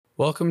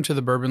Welcome to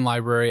the Bourbon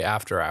Library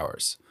After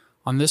Hours.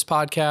 On this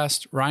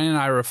podcast, Ryan and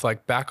I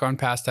reflect back on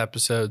past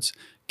episodes,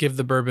 give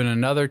the bourbon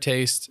another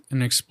taste,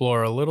 and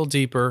explore a little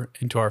deeper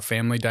into our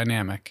family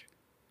dynamic.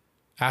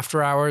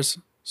 After Hours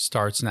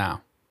starts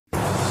now.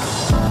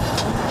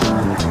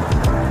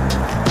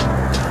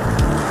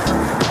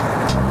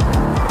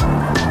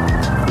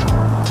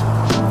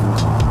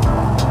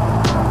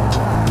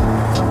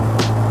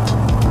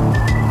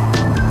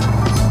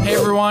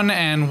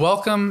 And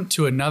welcome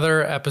to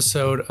another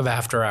episode of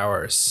After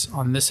Hours.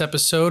 On this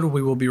episode,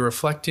 we will be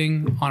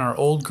reflecting on our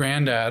Old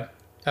Grandad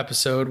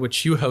episode,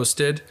 which you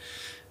hosted.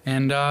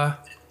 And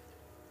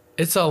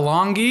it's a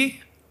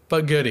longie,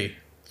 but goodie.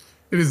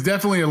 It is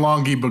definitely a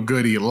longie, but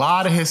goodie. A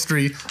lot of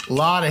history, a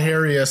lot of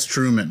Harry S.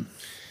 Truman,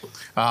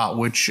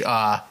 which,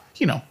 a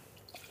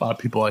lot of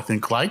people I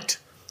think liked.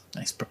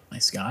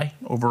 Nice guy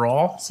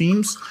overall,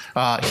 seems.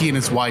 He and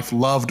his wife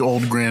loved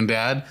Old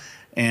Grandad.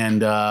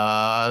 And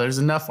there's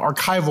enough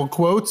archival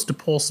quotes to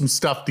pull some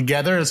stuff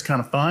together. It's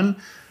kind of fun.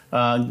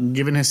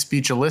 Giving his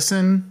speech a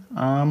listen.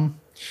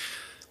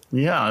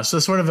 It's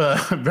just sort of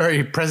a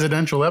very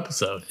presidential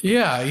episode.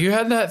 Yeah, you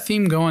had that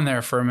theme going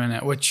there for a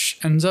minute, which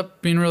ends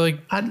up being really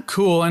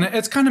cool. And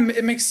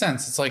it makes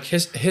sense. It's like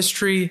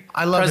history.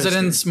 I love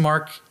presidents history.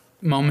 Mark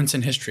moments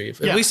in history,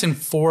 at least in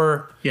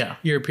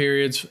 4-year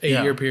periods,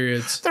 8-year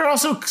periods. They're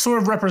also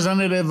sort of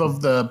representative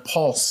of the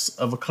pulse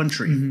of a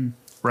country. Mm-hmm.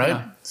 Right?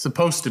 Yeah.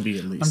 Supposed to be,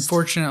 at least.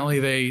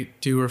 Unfortunately, they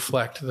do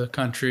reflect the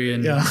country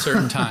in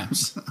certain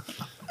times.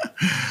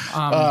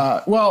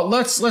 Well,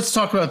 let's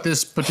talk about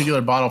this particular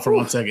bottle for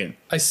 1 second.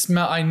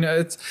 I know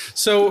it's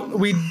so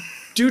we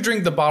do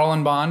drink the Bottle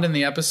and Bond in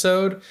the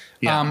episode.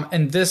 Yeah.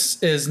 And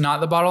this is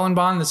not the Bottle and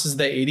Bond. This is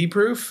the 80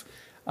 proof.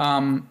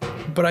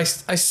 But I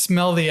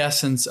smell the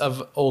essence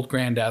of Old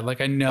Grandad. Like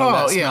I know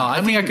that smell. Yeah.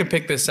 I think I could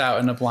pick this out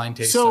in a blind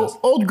taste so test.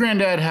 Old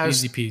Grandad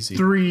has easy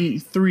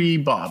peasy. three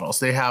bottles.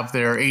 They have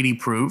their 80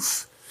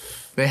 proof.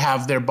 They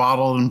have their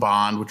Bottle and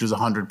Bond, which is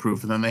 100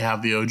 proof. And then they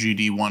have the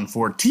OGD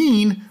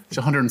 114, which is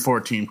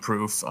 114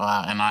 proof.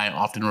 And I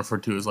often refer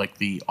to as like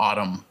the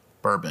autumn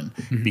bourbon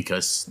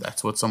because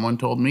that's what someone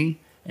told me.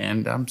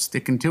 And I'm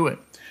sticking to it.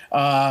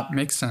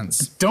 Makes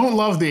sense. Don't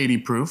love the 80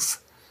 proof.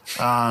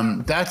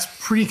 That's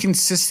pretty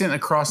consistent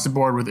across the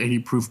board with 80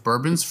 proof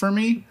bourbons for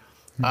me.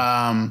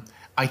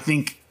 I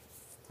think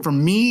for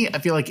me, I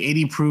feel like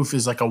 80 proof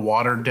is like a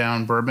watered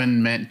down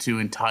bourbon meant to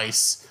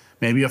entice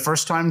maybe a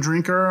first time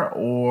drinker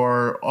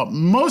or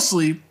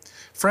mostly,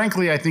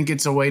 frankly, I think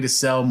it's a way to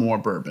sell more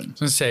bourbon. I was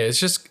gonna say it's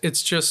just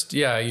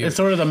it's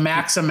sort of the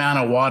max amount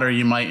of water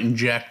you might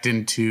inject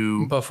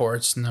into before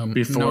it's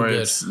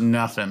it's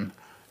nothing.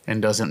 And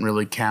doesn't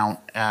really count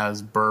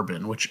as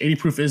bourbon, which 80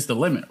 proof is the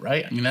limit,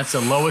 right? I mean, that's the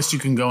lowest you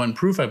can go in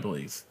proof, I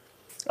believe.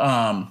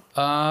 That's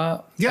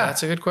a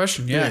good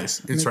question. Yeah, it is.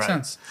 It's makes right.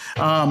 sense.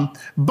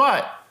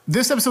 But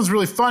this episode's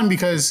really fun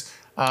because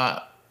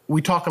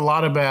we talk a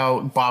lot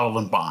about Bottle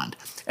and Bond.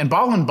 And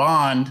Bottle and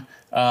Bond,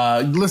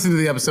 listen to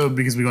the episode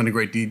because we go into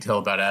great detail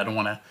about it. I don't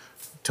want to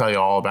tell you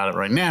all about it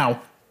right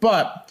now,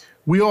 but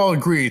we all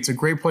agree it's a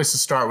great place to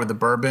start with the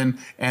bourbon.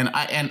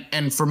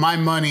 And for my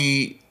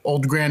money,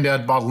 Old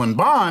Grandad Bottle and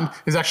Bond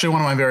is actually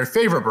one of my very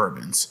favorite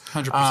bourbons.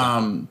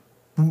 100%.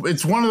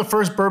 It's one of the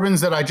first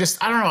bourbons that I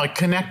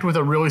connect with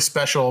a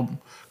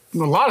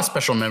lot of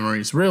special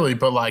memories, really.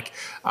 But like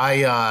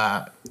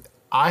I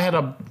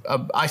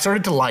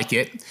started to like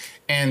it,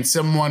 and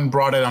someone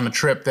brought it on a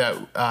trip that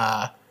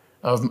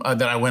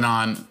I went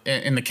on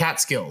in the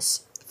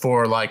Catskills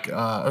for like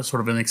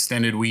sort of an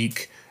extended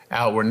week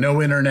out where no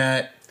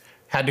internet.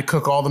 Had to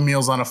cook all the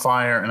meals on a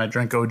fire, and I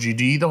drank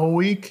OGD the whole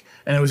week,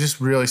 and it was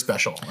just really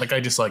special. Like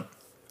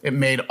it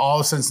made all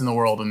the sense in the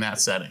world in that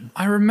setting.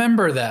 I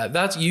remember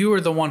that. You were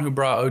the one who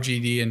brought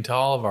OGD into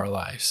all of our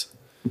lives.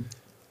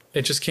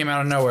 It just came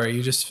out of nowhere.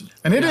 It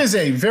is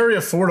a very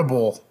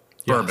affordable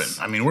bourbon.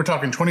 I mean, we're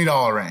talking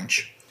 $20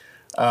 range.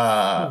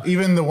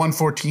 Even the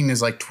 114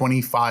 is like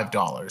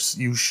 $25.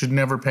 You should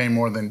never pay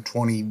more than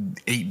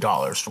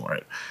 $28 for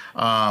it.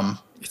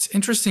 It's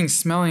interesting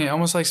smelling. It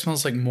almost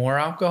smells like more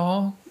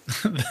alcohol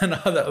than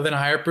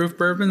higher proof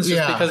bourbons,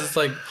 just because it's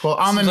like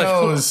on the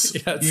nose.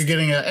 You're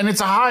getting and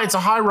it's a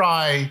high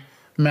rye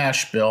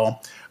mash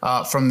bill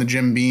from the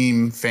Jim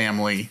Beam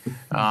family,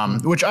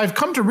 which I've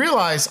come to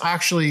realize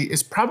actually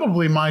is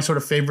probably my sort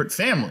of favorite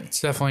family.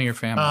 It's definitely your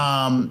family.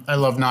 I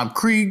love Knob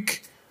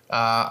Creek.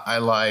 I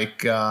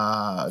like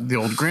the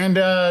Old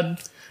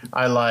Grandad.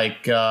 I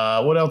like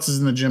what else is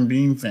in the Jim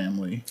Beam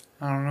family?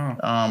 I don't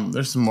know.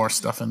 There's some more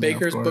stuff in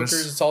Bakers, there.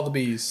 Bookers, it's all the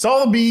bees. It's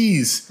all the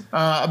bees.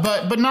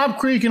 But Knob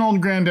Creek and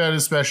Old Grandad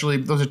especially,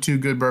 those are two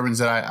good bourbons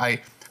that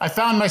I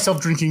found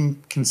myself drinking more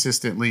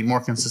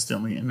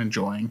consistently and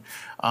enjoying,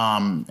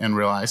 and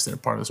realized they're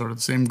part of sort of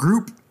the same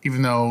group,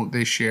 even though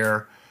they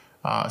share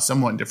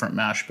somewhat different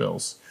mash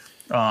bills.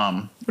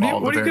 What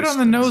do you get on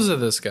the nose of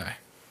this guy?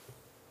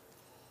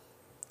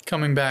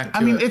 Coming back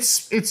to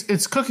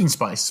it's cooking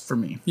spice for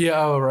me.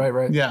 Yeah,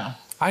 right. Yeah.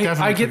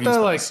 I get the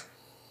spice.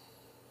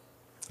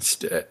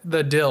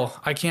 The dill.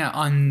 I can't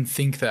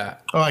unthink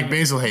that. Oh, like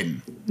Basil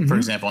Hayden, for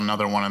example,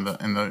 another one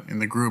in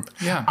the group.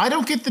 Yeah. I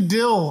don't get the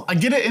dill. I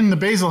get it in the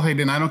Basil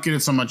Hayden. I don't get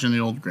it so much in the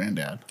Old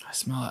Granddad. I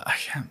smell it. I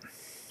can't.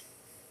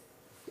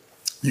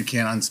 You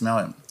can't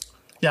unsmell it.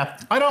 Yeah,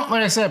 I don't.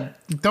 Like I said,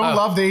 don't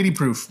love the 80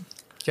 proof.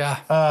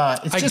 Yeah.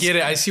 It's I get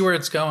it. I see where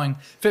it's going.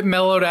 If it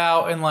mellowed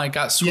out and like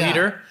got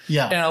sweeter,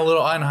 Yeah. and a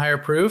little on higher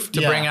proof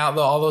to Yeah. bring out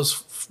all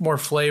those more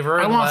flavor.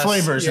 I and want less-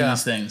 flavors in yeah.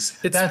 these things.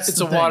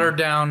 It's a watered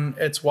down.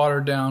 It's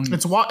watered down.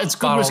 It's good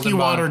bottled whiskey and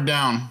bond. watered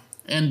down,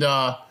 and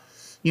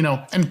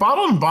and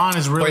bottled and bond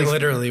is really quite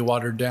literally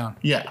watered down.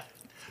 yeah.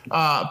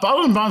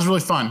 Bottled and bond is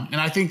really fun,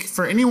 and I think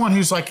for anyone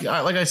who's like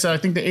I said, I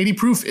think the 80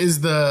 proof is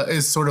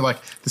sort of like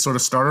the sort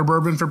of starter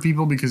bourbon for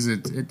people because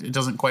it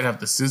doesn't quite have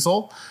the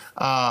sizzle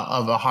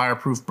of a higher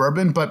proof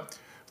bourbon, but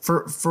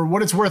for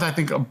what it's worth, I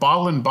think a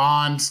bottle and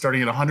bond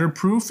starting at 100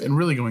 proof and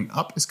really going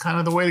up is kind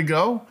of the way to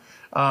go.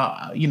 There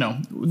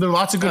are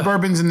lots of good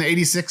bourbons in the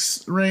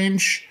 86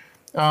 range.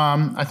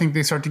 I think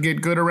they start to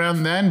get good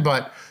around then,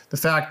 but the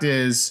fact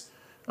is,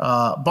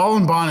 bottle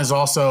and bond is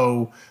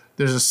also,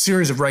 there's a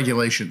series of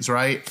regulations,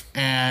 right?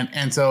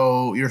 And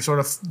so you're sort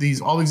of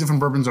all these different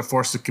bourbons are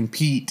forced to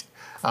compete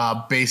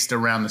based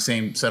around the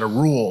same set of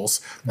rules.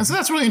 And so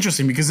that's really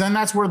interesting because then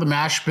that's where the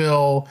mash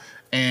bill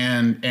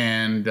and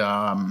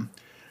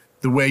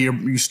the way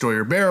you store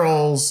your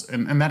barrels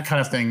and that kind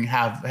of thing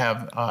have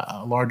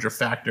a larger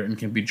factor and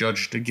can be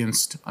judged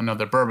against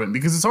another bourbon,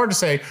 because it's hard to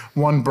say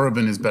one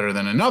bourbon is better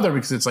than another,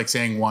 because it's like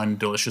saying one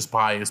delicious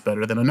pie is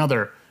better than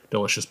another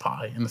delicious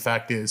pie. And the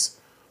fact is,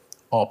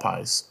 all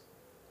pies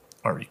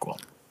are equal.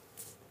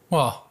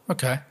 Well,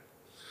 okay.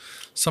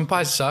 Some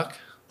pies suck.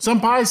 Some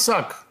pies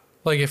suck.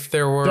 Like if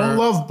there were. Don't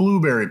love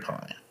blueberry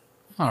pie.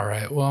 All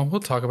right. Well, we'll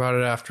talk about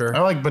it after. I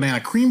like banana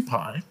cream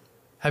pie.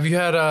 Have you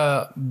had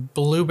a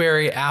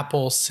blueberry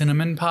apple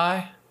cinnamon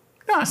pie?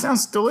 Yeah, it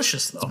sounds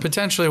delicious though.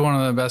 Potentially one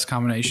of the best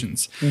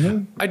combinations.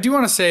 Mm-hmm. I do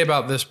want to say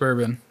about this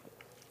bourbon.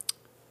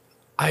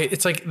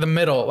 It's like the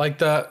middle, like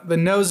the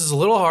nose is a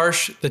little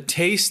harsh. The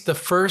taste, the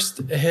first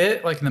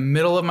hit, like in the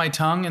middle of my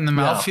tongue, and the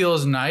mouthfeel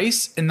is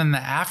nice, and then the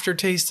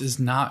aftertaste is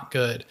not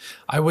good.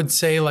 I would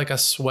say like a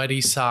sweaty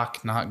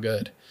sock, not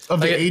good. Of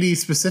like the 80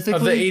 specifically?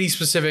 Of the 80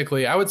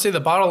 specifically. I would say the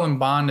bottle and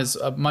bond is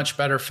a much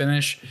better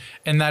finish,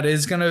 and that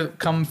is going to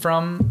come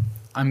from,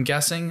 I'm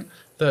guessing,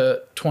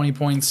 the 20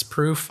 points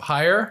proof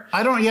higher.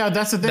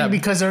 That's the thing,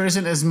 because there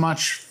isn't as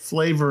much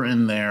flavor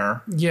in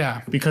there.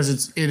 Yeah.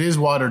 Because it is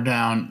watered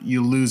down,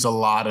 you lose a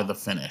lot of the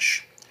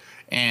finish.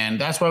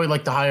 And that's why we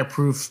like the higher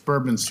proof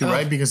bourbons too,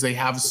 right? Because they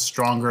have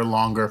stronger,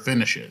 longer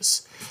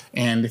finishes.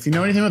 And if you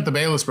know anything about the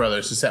Bayless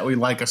brothers, it's that we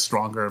like a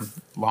stronger,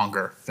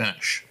 longer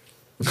finish.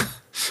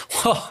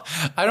 Well,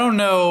 I don't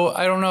know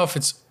if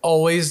it's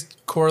always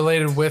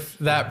correlated with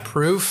that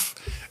proof.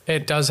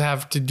 It does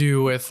have to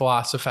do with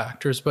lots of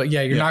factors, but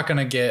yeah, you're not going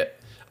to get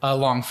a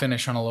long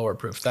finish on a lower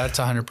proof. That's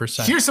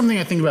 100%. Here's something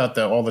I think about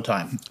though all the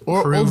time.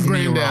 Old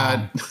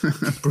Granddad,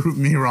 prove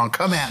me wrong.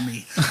 Come at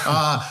me.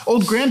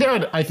 Old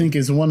Granddad, I think,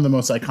 is one of the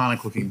most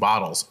iconic looking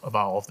bottles of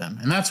all of them,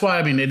 and that's why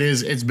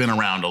it's been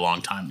around a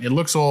long time. It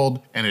looks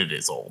old, and it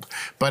is old.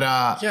 But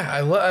yeah,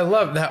 I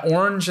love that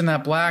orange and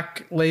that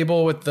black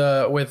label with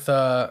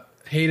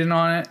Hayden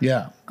on it.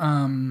 Yeah,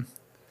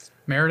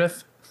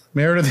 Meredith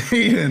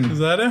Hayden. Is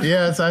that it?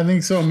 Yeah, I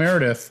think so.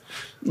 Meredith.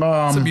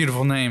 It's a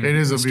beautiful name. It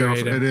is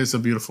a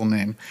beautiful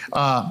name.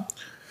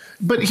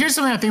 But here's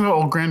something I think about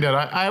Old Granddad.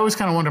 I always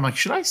kind of wonder, like,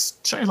 should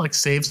I like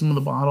save some of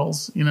the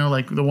bottles? You know,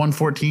 like the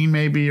 114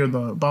 maybe, or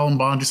the bottle and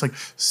bond, just like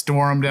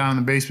store them down in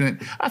the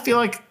basement. I feel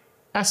like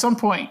at some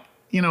point,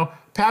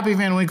 Pappy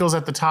Van Winkle's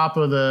at the top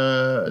of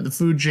the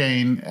food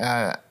chain,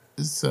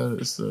 so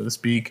to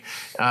speak.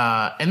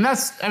 And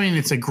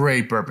it's a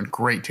great bourbon,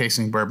 great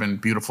tasting bourbon,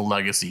 beautiful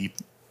legacy.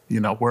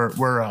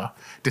 We're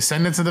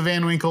descendants of the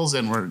Van Winkles,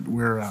 and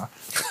we're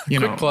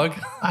quick plug.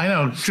 I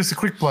know, just a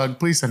quick plug.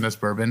 Please send us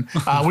bourbon.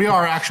 We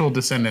are actual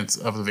descendants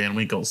of the Van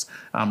Winkles,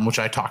 which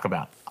I talk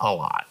about a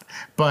lot.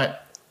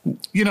 But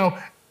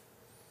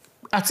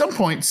at some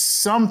point,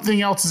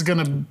 something else is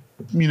gonna,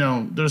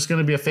 there's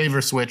gonna be a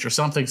favor switch or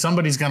something.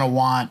 Somebody's gonna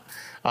want,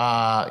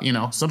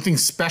 something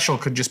special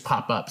could just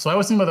pop up. So I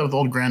always think about that with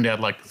Old Granddad.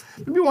 Like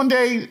maybe one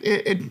day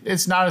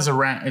it's not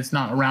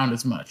around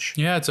as much.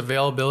 Yeah, its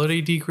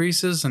availability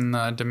decreases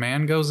and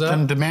demand goes up.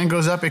 And demand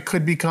goes up. It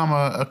could become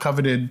a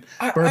coveted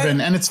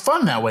bourbon, and it's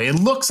fun that way. It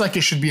looks like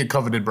it should be a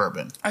coveted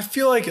bourbon. I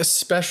feel like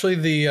especially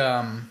the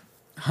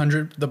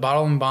 100, the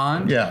bottle and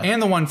bond,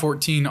 and the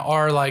 114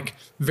 are like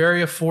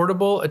very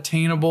affordable,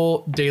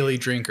 attainable daily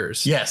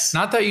drinkers. Yes.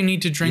 Not that you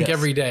need to drink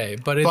every day,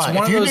 but it's one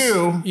of those.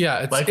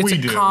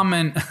 It's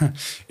common.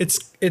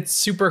 It's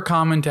super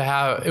common to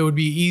have. It would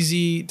be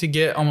easy to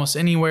get almost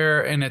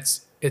anywhere, and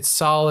it's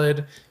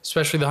solid,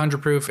 especially the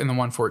 100 proof and the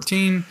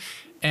 114,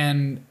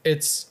 and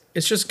it's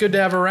just good to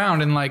have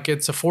around, and like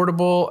it's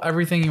affordable,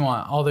 everything you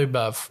want, all the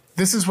above.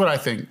 This is what I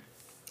think.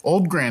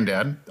 Old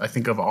Granddad, I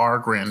think of our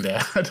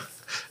granddad,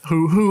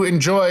 who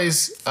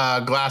enjoys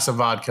a glass of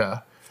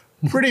vodka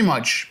pretty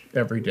much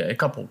every day, a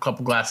couple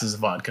glasses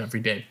of vodka every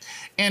day.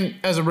 And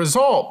as a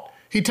result,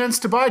 he tends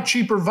to buy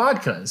cheaper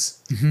vodkas.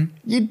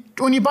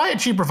 When you buy a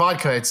cheaper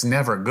vodka, it's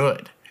never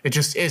good. It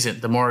just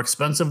isn't. The more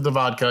expensive the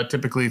vodka,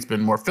 typically it's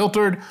been more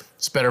filtered,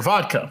 it's better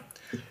vodka.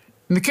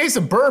 In the case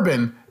of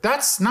bourbon,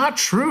 that's not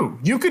true.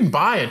 You can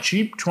buy a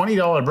cheap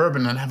 $20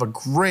 bourbon and have a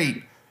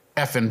great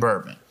effing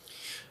bourbon.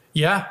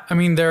 Yeah, I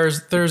mean,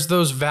 there's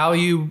those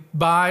value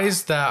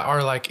buys that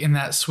are like in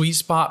that sweet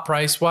spot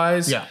price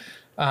wise. Yeah.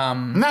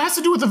 And that has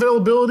to do with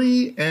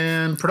availability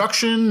and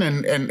production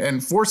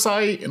and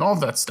foresight and all of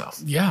that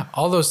stuff. Yeah,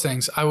 all those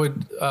things. I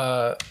would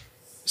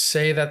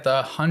say that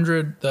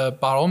the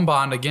Bottle and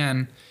Bond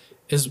again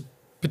is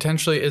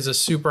potentially a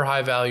super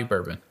high value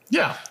bourbon.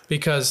 Yeah.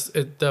 Because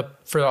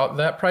for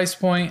that price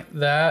point,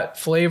 that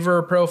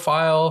flavor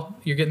profile,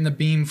 you're getting the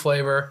bean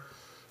flavor.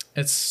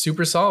 It's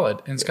super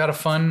solid, and it's got a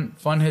fun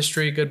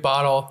history, good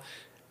bottle,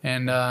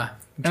 and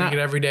drink it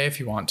every day if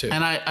you want to.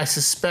 And I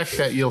suspect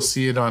that you'll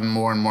see it on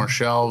more and more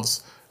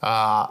shelves.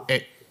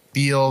 It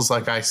feels,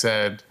 like I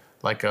said,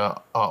 like a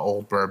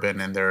old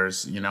bourbon, and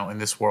there's, in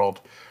this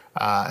world,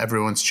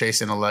 everyone's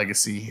chasing a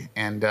legacy,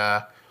 and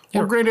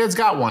Old Granddad's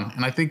got one,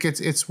 and I think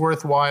it's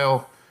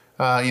worthwhile,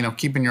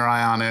 keeping your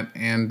eye on it.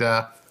 And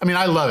I mean,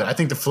 I love it. I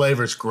think the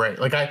flavor is great.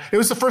 It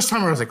was the first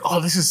time where I was like,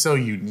 oh, this is so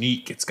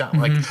unique. It's got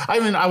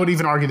I would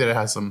even argue that it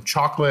has some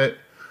chocolate.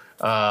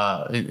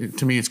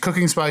 To me, it's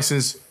cooking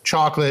spices,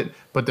 chocolate,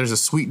 but there's a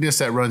sweetness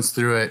that runs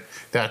through it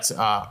that's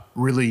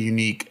really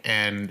unique,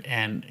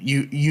 and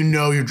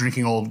you're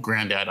drinking Old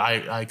Granddad.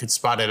 I could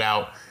spot it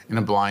out in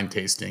a blind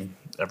tasting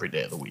every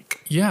day of the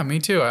week. Yeah, me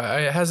too.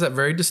 It has that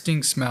very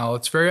distinct smell.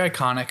 It's very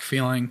iconic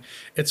feeling.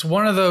 It's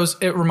one of those.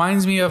 It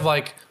reminds me of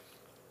like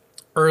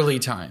early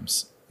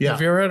times. Yeah.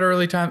 Have you ever had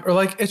early time? Or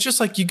like it's just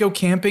like you go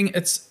camping.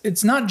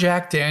 It's not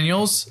Jack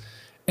Daniels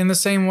in the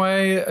same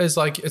way as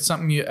like it's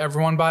something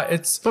everyone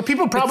buys. But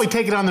people probably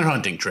take it on their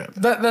hunting trip.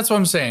 That's what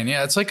I'm saying.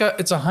 Yeah, it's like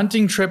it's a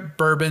hunting trip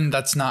bourbon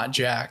that's not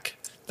Jack.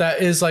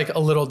 That is like a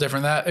little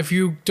different. That if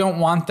you don't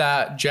want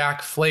that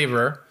Jack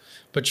flavor,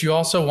 but you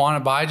also want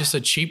to buy just a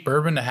cheap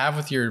bourbon to have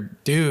with your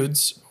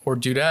dudes or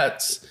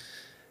dudettes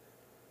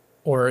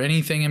or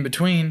anything in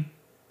between,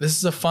 this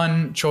is a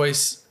fun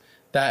choice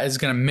that is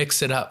going to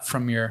mix it up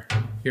from your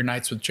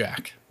nights with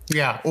Jack.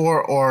 Yeah,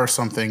 or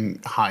something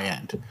high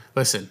end.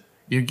 Listen,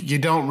 you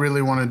don't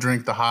really want to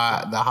drink the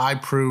high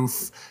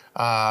proof,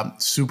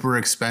 super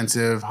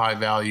expensive, high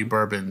value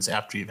bourbons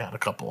after you've had a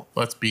couple.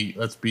 Let's be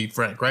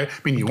frank, right?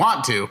 I mean, you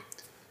want to,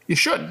 you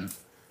shouldn't.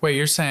 Wait,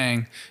 you're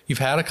saying you've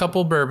had a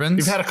couple bourbons?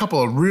 You've had a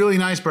couple of really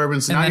nice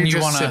bourbons, and now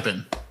you're just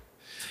sipping.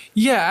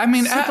 Yeah, I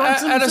mean, sip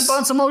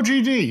on some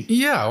OGD.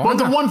 Yeah, well,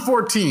 the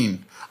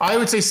 114. I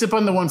would say sip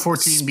on the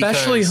 114,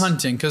 especially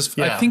hunting, because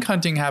I think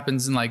hunting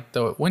happens in like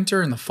the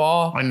winter and the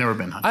fall. I've never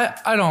been hunting.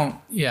 I don't.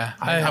 Yeah,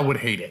 I would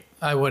hate it.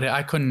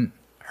 I couldn't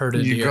hurt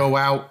a deer. You go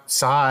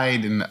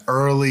outside and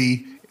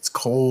early. It's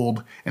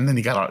cold, and then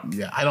you gotta.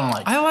 Yeah, I don't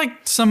like. I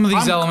like some of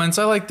these elements.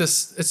 I like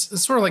this.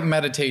 It's sort of like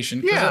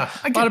meditation. Yeah,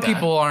 a lot of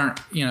people aren't.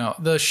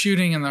 The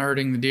shooting and the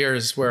hurting the deer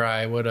is where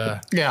I would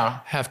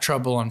have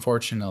trouble,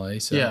 unfortunately.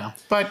 So. Yeah,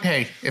 but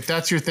hey, if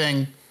that's your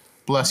thing,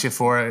 bless you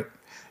for it,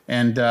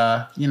 and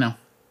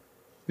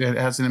it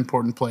has an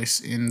important place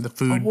in the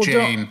food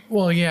chain.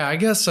 Well, yeah, I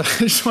guess I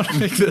just want to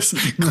make this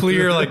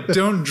clear. Like,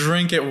 don't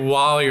drink it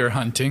while you're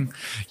hunting.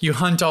 You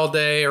hunt all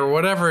day or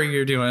whatever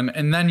you're doing,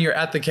 and then you're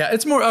at the cat.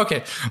 It's more,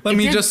 okay, let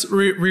me just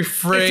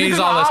rephrase if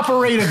you're all this.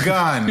 Operate a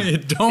gun.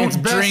 It's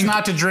best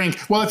not to drink.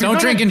 Well, don't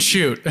drink and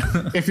shoot.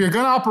 If you're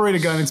going to operate a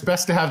gun, it's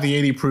best to have the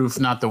 80 proof,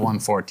 not the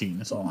 114.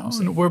 That's all I'm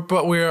saying. We're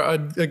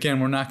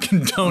not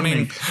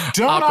condoning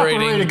don't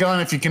operate a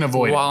gun if you can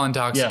avoid it. While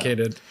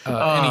intoxicated.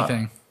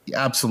 Anything.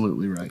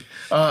 Absolutely right.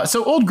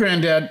 So Old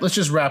Granddad, let's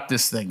just wrap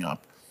this thing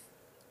up.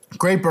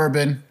 Great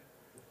bourbon,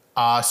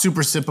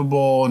 super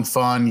sippable and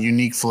fun,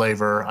 unique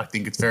flavor. I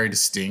think it's very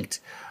distinct.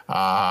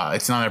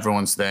 It's not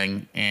everyone's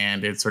thing,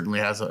 and it certainly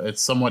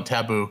it's somewhat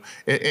taboo.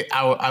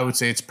 I would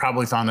say it's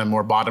probably found on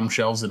more bottom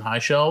shelves than high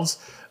shelves,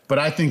 but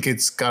I think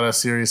it's got a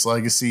serious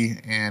legacy,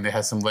 and it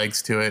has some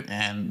legs to it.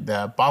 And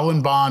the Bottle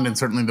and Bond and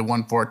certainly the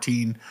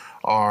 114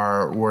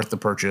 are worth the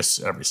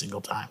purchase every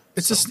single time.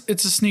 It's a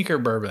sneaker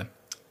bourbon.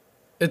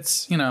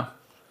 It's,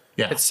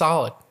 it's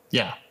solid.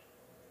 Yeah.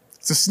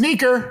 It's a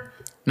sneaker,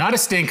 not a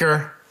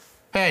stinker.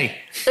 Hey,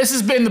 this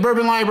has been the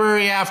Bourbon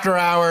Library After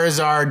Hours,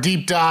 our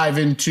deep dive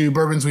into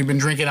bourbons we've been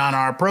drinking on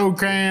our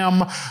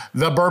program,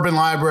 The Bourbon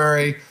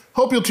Library.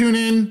 Hope you'll tune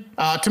in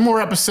to more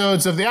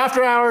episodes of the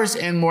After Hours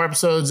and more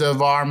episodes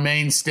of our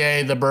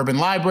mainstay, The Bourbon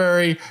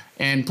Library.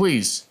 And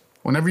please,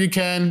 whenever you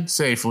can,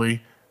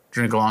 safely,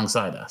 drink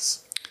alongside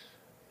us.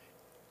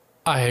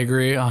 I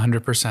agree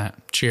 100%.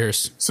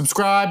 Cheers.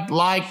 Subscribe,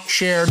 like,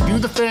 share, do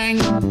the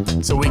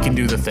thing so we can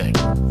do the thing.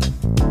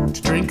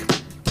 To drink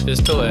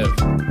is to live.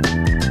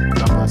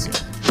 God bless you.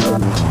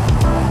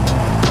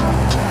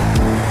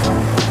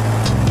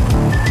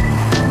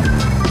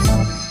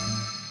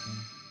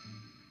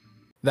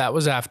 That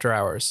was After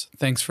Hours.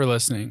 Thanks for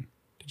listening.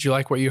 Did you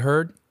like what you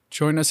heard?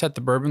 Join us at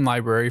the Bourbon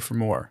Library for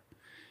more.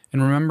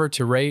 And remember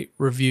to rate,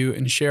 review,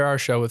 and share our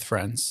show with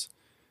friends.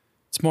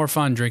 It's more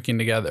fun drinking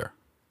together.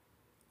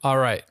 All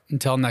right.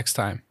 Until next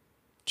time.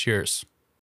 Cheers.